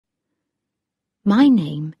My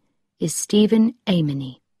name is Stephen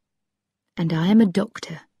Amony, and I am a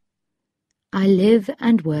doctor. I live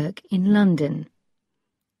and work in London,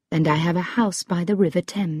 and I have a house by the River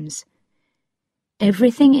Thames.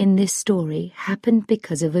 Everything in this story happened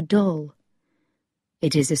because of a doll.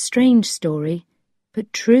 It is a strange story,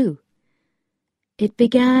 but true. It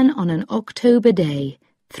began on an October day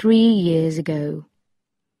 3 years ago.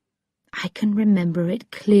 I can remember it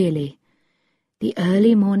clearly. The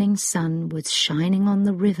early morning sun was shining on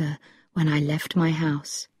the river when I left my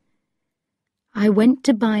house. I went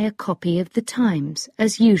to buy a copy of the Times,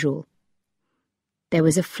 as usual. There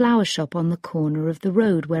was a flower shop on the corner of the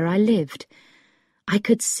road where I lived. I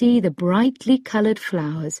could see the brightly coloured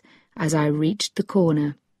flowers as I reached the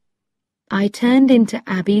corner. I turned into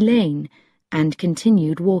Abbey Lane and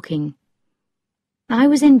continued walking. I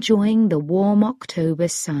was enjoying the warm October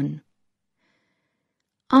sun.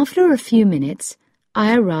 After a few minutes,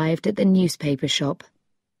 I arrived at the newspaper shop.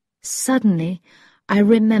 Suddenly, I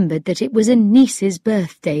remembered that it was a niece's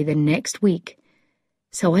birthday the next week,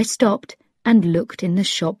 so I stopped and looked in the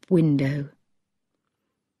shop window.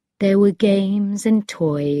 There were games and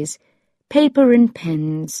toys, paper and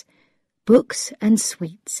pens, books and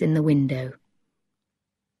sweets in the window.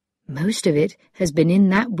 Most of it has been in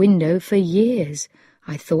that window for years,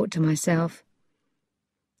 I thought to myself.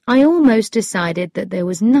 I almost decided that there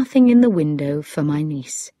was nothing in the window for my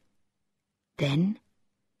niece. Then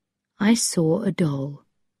I saw a doll.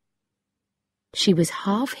 She was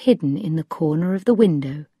half hidden in the corner of the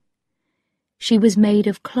window. She was made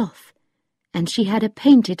of cloth, and she had a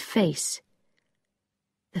painted face.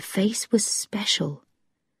 The face was special.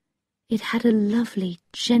 It had a lovely,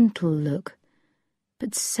 gentle look,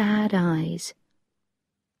 but sad eyes.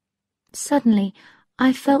 Suddenly,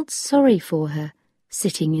 I felt sorry for her,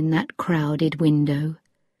 sitting in that crowded window.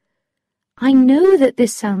 I know that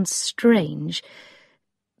this sounds strange,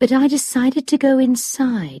 but I decided to go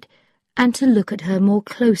inside and to look at her more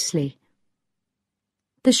closely.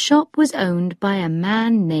 The shop was owned by a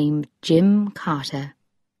man named Jim Carter.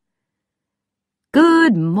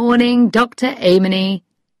 "Good morning, Dr. Amony,"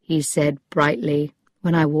 he said brightly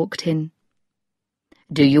when I walked in.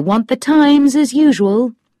 "Do you want the Times as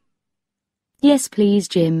usual?" "Yes, please,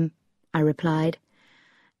 Jim," I replied.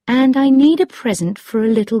 "And I need a present for a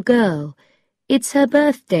little girl. It's her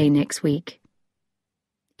birthday next week."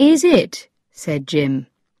 "Is it?" said Jim.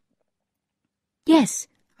 "Yes,"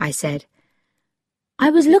 I said. "I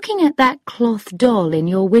was looking at that cloth doll in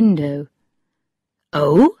your window."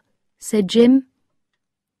 "Oh?" said Jim.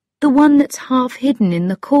 "The one that's half hidden in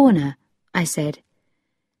the corner," I said.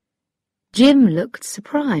 Jim looked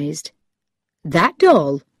surprised. "That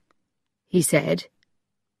doll?" he said.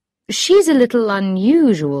 "She's a little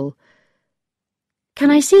unusual." "Can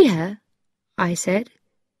I see her?" I said.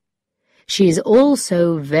 "She's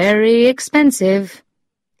also very expensive,"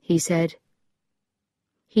 he said.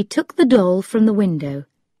 He took the doll from the window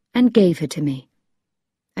and gave her to me,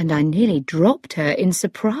 and I nearly dropped her in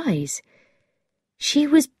surprise. She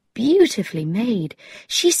was beautifully made.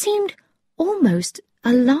 She seemed almost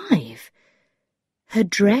alive. Her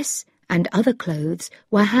dress and other clothes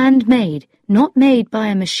were handmade, not made by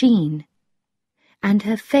a machine. And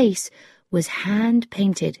her face was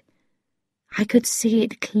hand-painted. I could see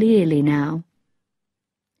it clearly now.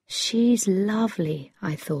 She's lovely,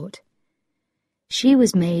 I thought. She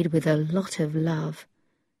was made with a lot of love.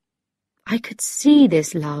 I could see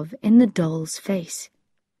this love in the doll's face.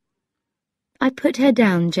 I put her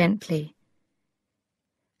down gently.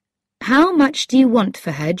 "How much do you want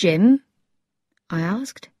for her, Jim?" I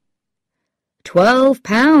asked.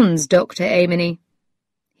 £12, Dr. Amony,"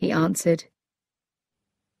 he answered.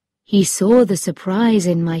 He saw the surprise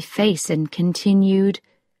in my face and continued,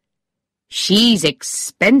 "She's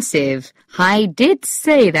expensive. I did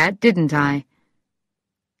say that, didn't I?"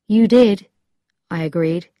 "You did," I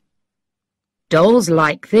agreed. "Dolls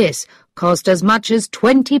like this cost as much as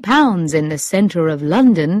 £20 in the centre of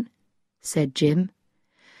London," said Jim.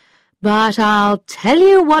 "But I'll tell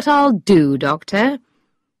you what I'll do, Doctor.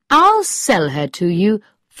 I'll sell her to you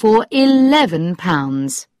for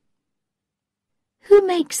 £11. "Who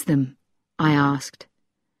makes them?" I asked.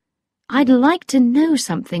 "I'd like to know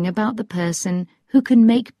something about the person who can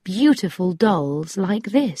make beautiful dolls like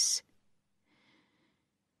this."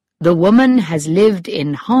 "The woman has lived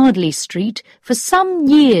in Hardley Street for some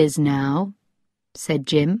years now," said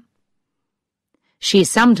Jim. "She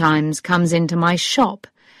sometimes comes into my shop,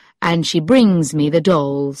 and she brings me the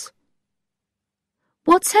dolls."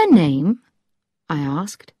 "What's her name?" I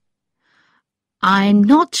asked. "I'm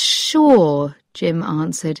not sure," Jim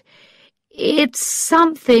answered. "It's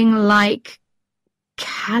something like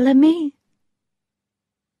Calamy."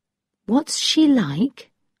 "What's she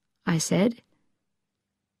like?" I said.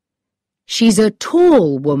 "She's a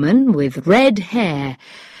tall woman with red hair,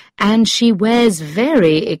 and she wears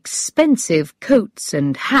very expensive coats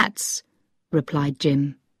and hats," replied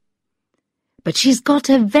Jim. "But she's got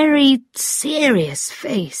a very serious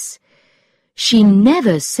face. She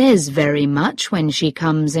never says very much when she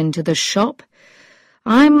comes into the shop.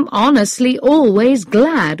 I'm honestly always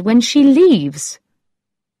glad when she leaves."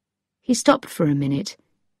 He stopped for a minute,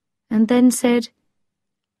 and then said,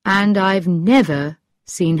 "And I've never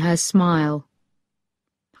seen her smile."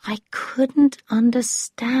 I couldn't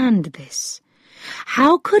understand this.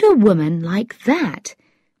 How could a woman like that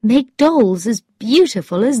make dolls as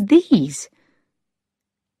beautiful as these?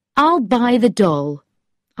 "I'll buy the doll,"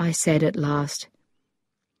 I said at last.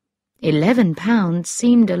 £11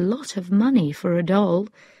 seemed a lot of money for a doll.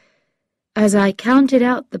 As I counted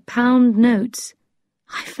out the pound notes,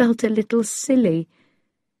 I felt a little silly.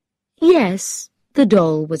 Yes, the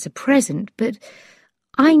doll was a present, but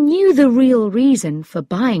I knew the real reason for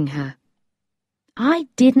buying her. I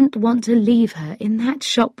didn't want to leave her in that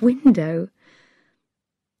shop window.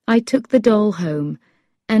 I took the doll home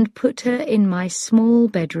and put her in my small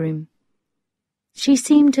bedroom. She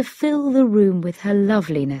seemed to fill the room with her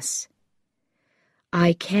loveliness.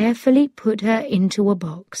 I carefully put her into a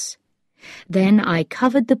box. Then I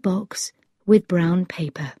covered the box with brown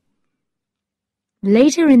paper.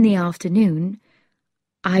 Later in the afternoon,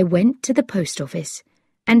 I went to the post office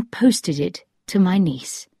and posted it to my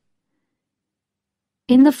niece.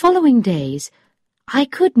 In the following days, I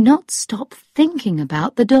could not stop thinking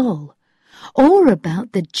about the doll, or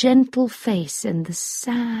about the gentle face and the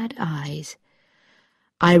sad eyes.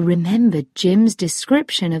 I remembered Jim's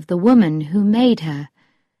description of the woman who made her.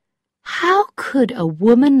 How could a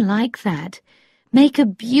woman like that make a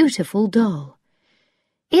beautiful doll?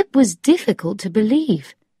 It was difficult to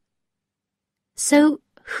believe. So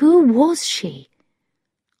who was she?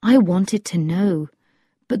 I wanted to know,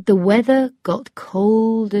 but the weather got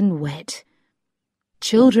cold and wet.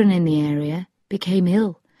 Children in the area became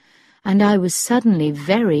ill, and I was suddenly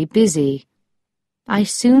very busy. I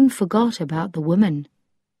soon forgot about the woman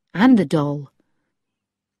and the doll.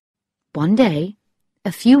 One day,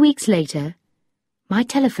 a few weeks later, my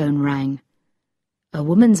telephone rang. A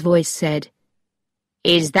woman's voice said,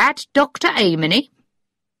 "Is that Dr. Amony?"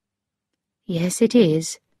 "Yes, it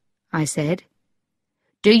is," I said.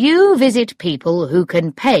 "Do you visit people who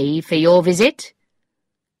can pay for your visit?"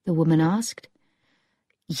 the woman asked.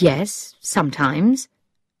 "Yes, sometimes,"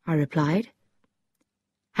 I replied.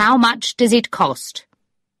 "How much does it cost?"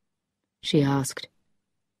 she asked.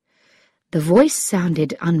 The voice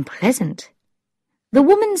sounded unpleasant. The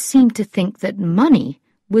woman seemed to think that money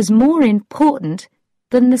was more important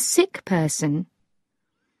than the sick person.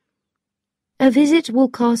 "A visit will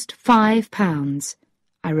cost £5,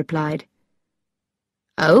 I replied.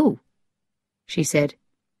 "Oh," she said.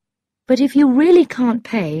 "But if you really can't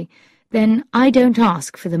pay, then I don't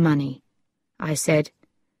ask for the money," I said.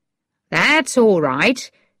 "That's all right,"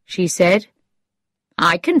 she said.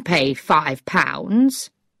 "I can pay £5.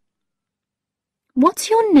 "What's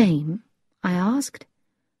your name?" I asked.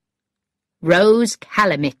 "Rose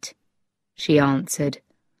Calamit," she answered.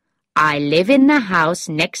 "I live in the house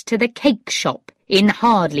next to the cake shop in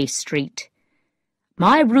Hardley Street.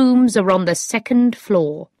 My rooms are on the 2nd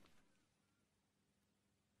floor.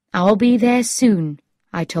 "I'll be there soon,"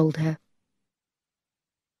 I told her.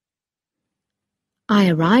 I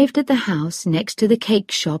arrived at the house next to the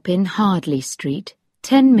cake shop in Hardley Street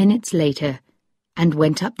 10 minutes later and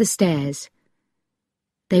went up the stairs.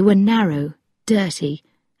 They were narrow, dirty,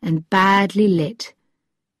 and badly lit.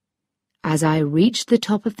 As I reached the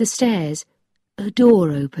top of the stairs, a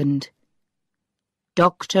door opened.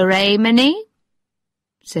 "Dr. Amony?"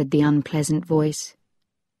 said the unpleasant voice.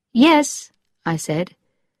 "Yes," I said.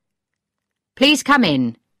 "Please come in,"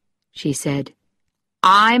 she said.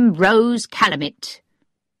 "I'm Rose Calamit."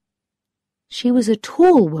 She was a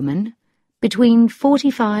tall woman, between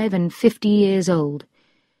 45 and 50 years old.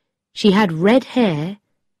 She had red hair,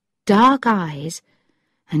 dark eyes,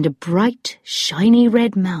 and a bright, shiny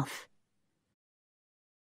red mouth.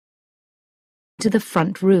 To the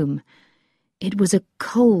front room. It was a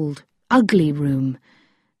cold, ugly room,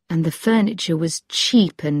 and the furniture was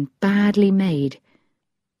cheap and badly made.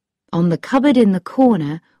 On the cupboard in the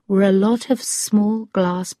corner were a lot of small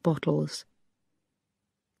glass bottles.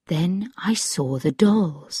 Then I saw the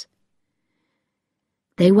dolls.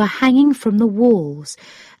 They were hanging from the walls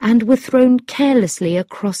and were thrown carelessly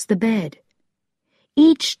across the bed.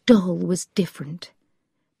 Each doll was different,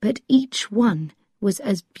 but each one was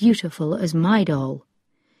as beautiful as my doll.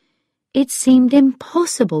 It seemed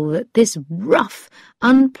impossible that this rough,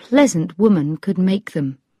 unpleasant woman could make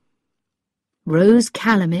them. Rose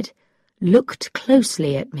Calumet looked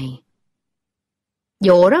closely at me.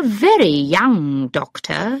 "You're a very young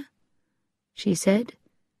doctor," she said.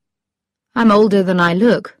 "I'm older than I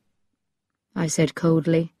look," I said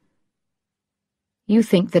coldly. "You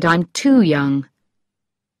think that I'm too young.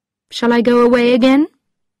 Shall I go away again?"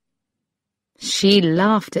 She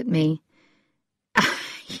laughed at me.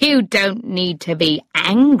 "You don't need to be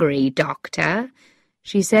angry, Doctor,"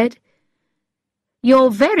 she said. "You're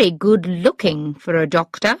very good-looking for a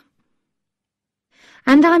doctor."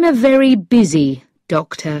 "And I'm a very busy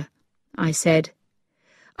doctor," I said.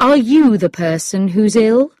 "Are you the person who's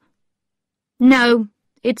ill?" "No,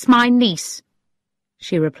 it's my niece,"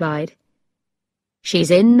 she replied. "She's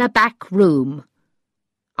in the back room.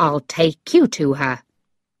 I'll take you to her."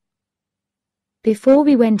 Before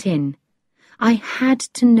we went in, I had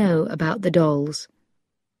to know about the dolls.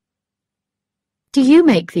 "Do you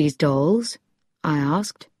make these dolls?" I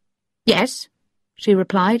asked. "Yes," she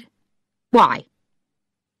replied. "Why?"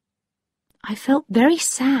 I felt very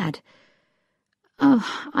sad.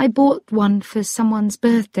 "Oh, I bought one for someone's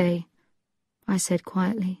birthday," I said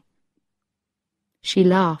quietly. She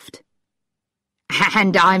laughed.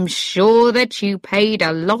 "And I'm sure that you paid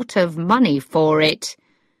a lot of money for it,"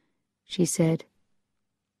 she said.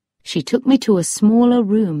 She took me to a smaller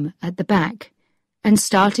room at the back and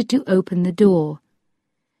started to open the door.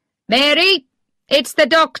 "Mary, it's the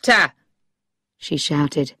doctor," she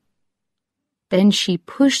shouted. Then she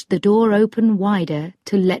pushed the door open wider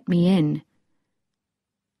to let me in.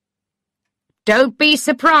 "Don't be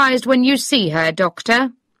surprised when you see her,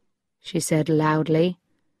 Doctor," she said loudly.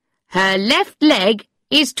 "Her left leg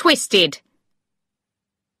is twisted."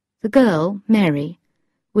 The girl, Mary,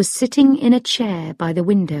 was sitting in a chair by the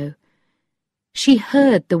window. She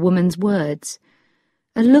heard the woman's words.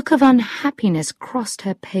 A look of unhappiness crossed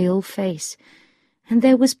her pale face, and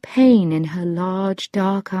there was pain in her large,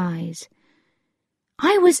 dark eyes.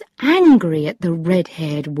 I was angry at the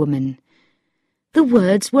red-haired woman. The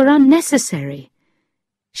words were unnecessary.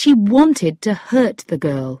 She wanted to hurt the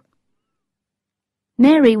girl.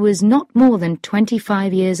 Mary was not more than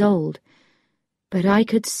 25 years old, but I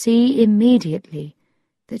could see immediately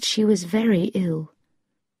that she was very ill.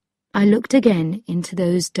 I looked again into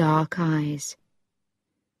those dark eyes.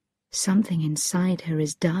 Something inside her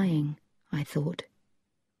is dying, I thought.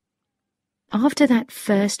 After that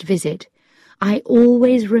first visit, I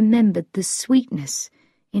always remembered the sweetness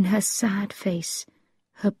in her sad face,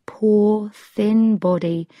 her poor, thin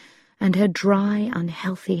body, and her dry,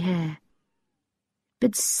 unhealthy hair.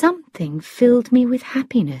 But something filled me with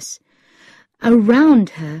happiness.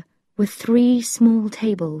 Around her were 3 small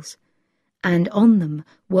tables, and on them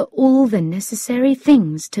were all the necessary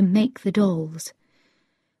things to make the dolls.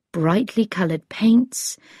 Brightly coloured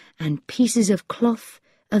paints and pieces of cloth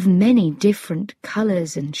of many different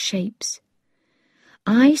colours and shapes.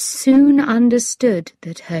 I soon understood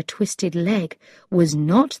that her twisted leg was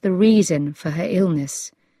not the reason for her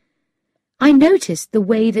illness. I noticed the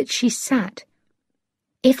way that she sat.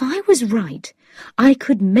 If I was right, I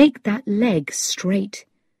could make that leg straight.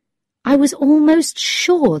 I was almost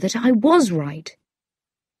sure that I was right.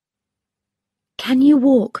 "Can you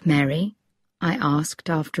walk, Mary?" I asked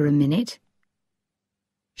after a minute.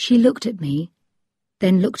 She looked at me,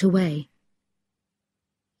 then looked away.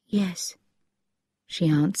 "Yes," she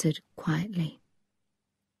answered quietly.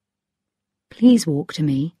 "Please walk to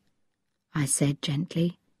me," I said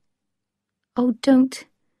gently. "Oh, don't,"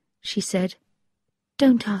 she said.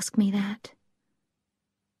 "Don't ask me that."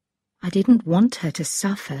 I didn't want her to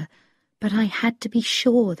suffer, but I had to be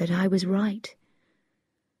sure that I was right.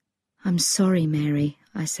 "I'm sorry, Mary,"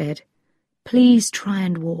 I said. "Please try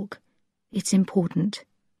and walk. It's important."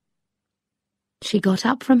 She got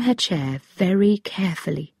up from her chair very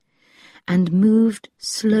carefully and moved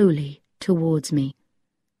slowly towards me.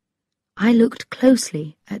 I looked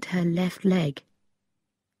closely at her left leg.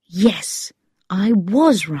 Yes, I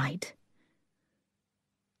was right.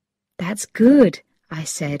 "That's good," I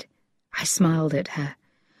said. I smiled at her.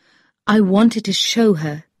 I wanted to show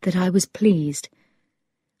her that I was pleased.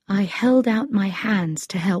 I held out my hands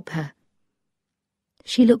to help her.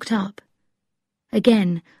 She looked up.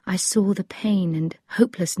 Again, I saw the pain and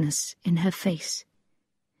hopelessness in her face.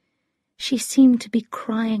 She seemed to be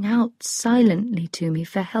crying out silently to me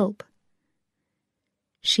for help.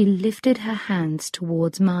 She lifted her hands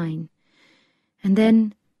towards mine, and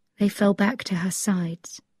then they fell back to her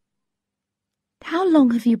sides. "How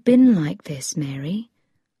long have you been like this, Mary?"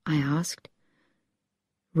 I asked.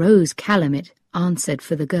 Rose Calumet answered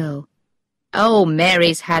for the girl. Oh,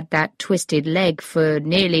 Mary's had that twisted leg for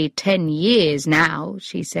nearly 10 years now,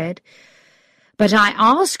 she said. But I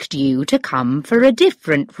asked you to come for a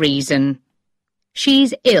different reason.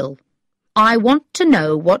 She's ill. I want to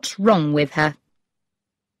know what's wrong with her.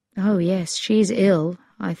 Oh, yes, she's ill,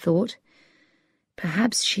 I thought.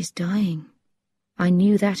 Perhaps she's dying. I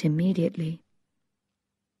knew that immediately.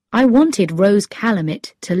 I wanted Rose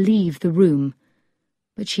Calumet to leave the room,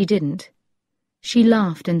 but she didn't. She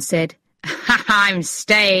laughed and said, I'm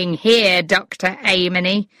staying here, Dr.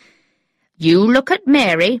 Amony. You look at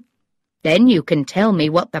Mary, then you can tell me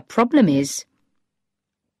what the problem is.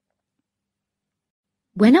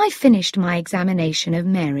 When I finished my examination of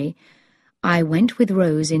Mary, I went with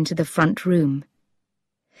Rose into the front room.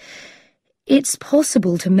 It's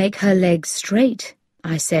possible to make her legs straight,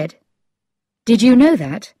 I said. Did you know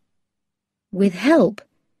that? With help,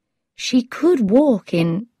 she could walk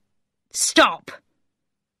in... Stop!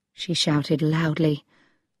 She shouted loudly.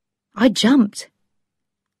 I jumped.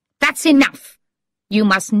 That's enough. You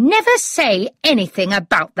must never say anything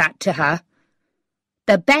about that to her.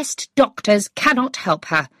 The best doctors cannot help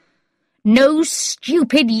her. No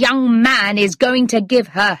stupid young man is going to give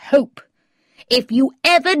her hope. If you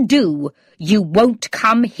ever do, you won't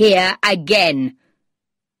come here again.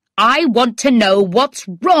 I want to know what's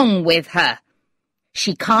wrong with her.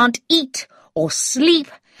 She can't eat or sleep,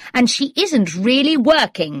 and she isn't really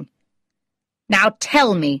working. Now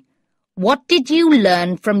tell me, what did you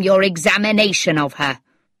learn from your examination of her?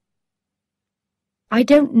 I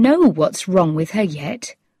don't know what's wrong with her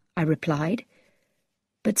yet, I replied.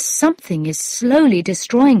 But something is slowly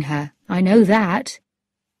destroying her, I know that.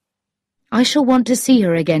 I shall want to see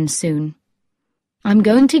her again soon. I'm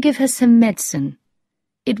going to give her some medicine.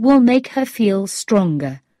 It will make her feel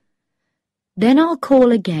stronger. Then I'll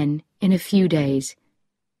call again in a few days.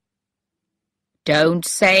 Don't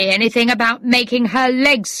say anything about making her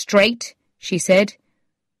legs straight, she said.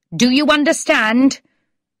 Do you understand?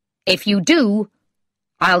 If you do,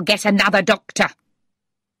 I'll get another doctor.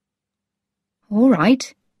 All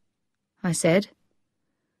right, I said.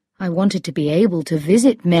 I wanted to be able to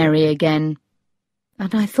visit Mary again,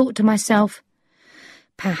 and I thought to myself,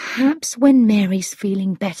 perhaps when Mary's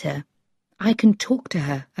feeling better, I can talk to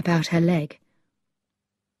her about her leg.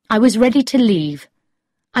 I was ready to leave.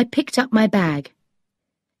 I picked up my bag.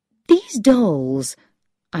 These dolls,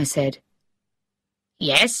 I said.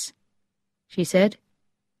 Yes, she said.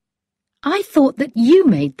 I thought that you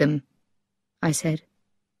made them, I said.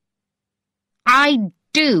 I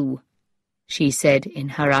do, she said in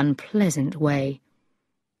her unpleasant way.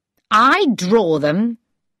 I draw them.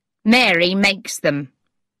 Mary makes them.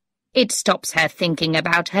 It stops her thinking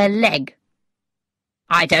about her leg.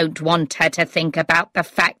 I don't want her to think about the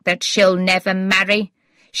fact that she'll never marry.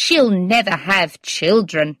 She'll never have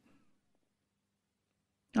children.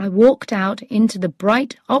 I walked out into the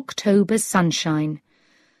bright October sunshine.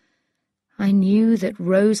 I knew that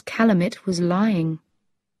Rose Calumet was lying.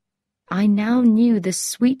 I now knew the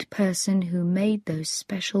sweet person who made those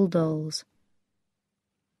special dolls.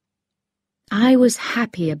 I was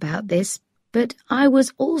happy about this, but I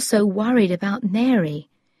was also worried about Mary.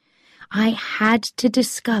 I had to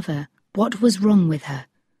discover what was wrong with her.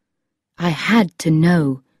 I had to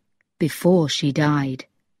know before she died.